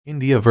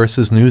India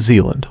vs New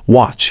Zealand.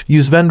 Watch.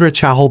 Yuzvendra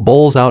Chahal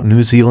bowls out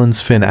New Zealand's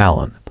Finn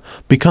Allen.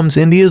 Becomes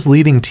India's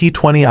leading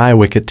T20I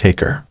wicket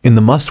taker. In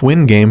the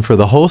must-win game for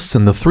the hosts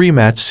in the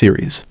three-match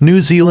series,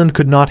 New Zealand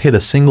could not hit a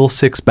single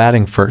six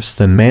batting first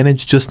and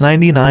managed just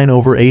 99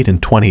 over 8 in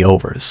 20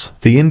 overs.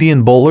 The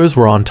Indian bowlers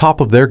were on top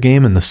of their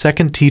game in the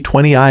second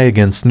T20I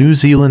against New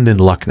Zealand in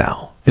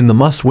Lucknow. In the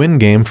must-win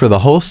game for the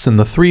hosts in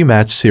the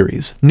three-match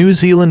series, New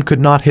Zealand could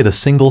not hit a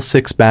single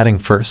six batting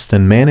first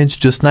and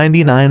managed just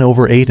 99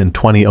 over 8 in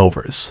 20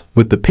 overs.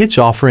 With the pitch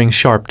offering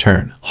sharp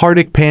turn,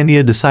 Hardik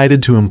Pandya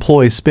decided to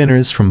employ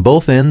spinners from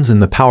both ends in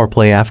the power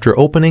play after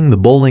opening the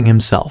bowling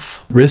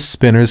himself. Wrist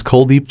spinners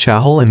Kuldeep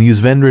Chahal and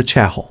Yuzvendra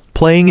Chahal,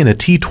 playing in a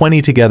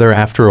T20 together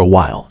after a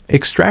while,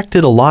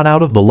 extracted a lot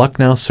out of the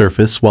Lucknow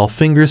surface, while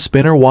finger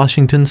spinner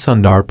Washington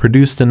Sundar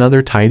produced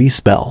another tidy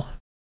spell.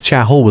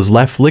 Chahal was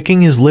left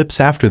licking his lips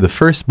after the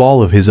first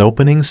ball of his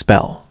opening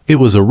spell. It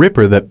was a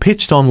ripper that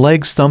pitched on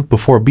leg stump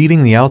before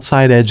beating the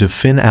outside edge of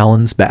Finn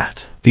Allen's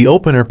bat. The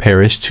opener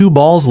perished 2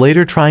 balls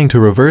later trying to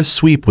reverse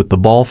sweep with the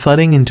ball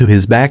thudding into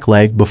his back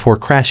leg before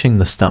crashing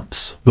the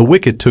stumps. The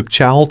wicket took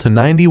Chahal to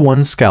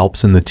 91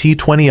 scalps in the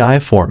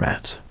T20I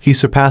format. He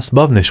surpassed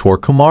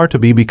Bhuvneshwar Kumar to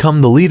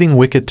become the leading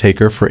wicket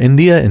taker for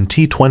India in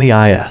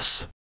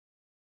T20Is.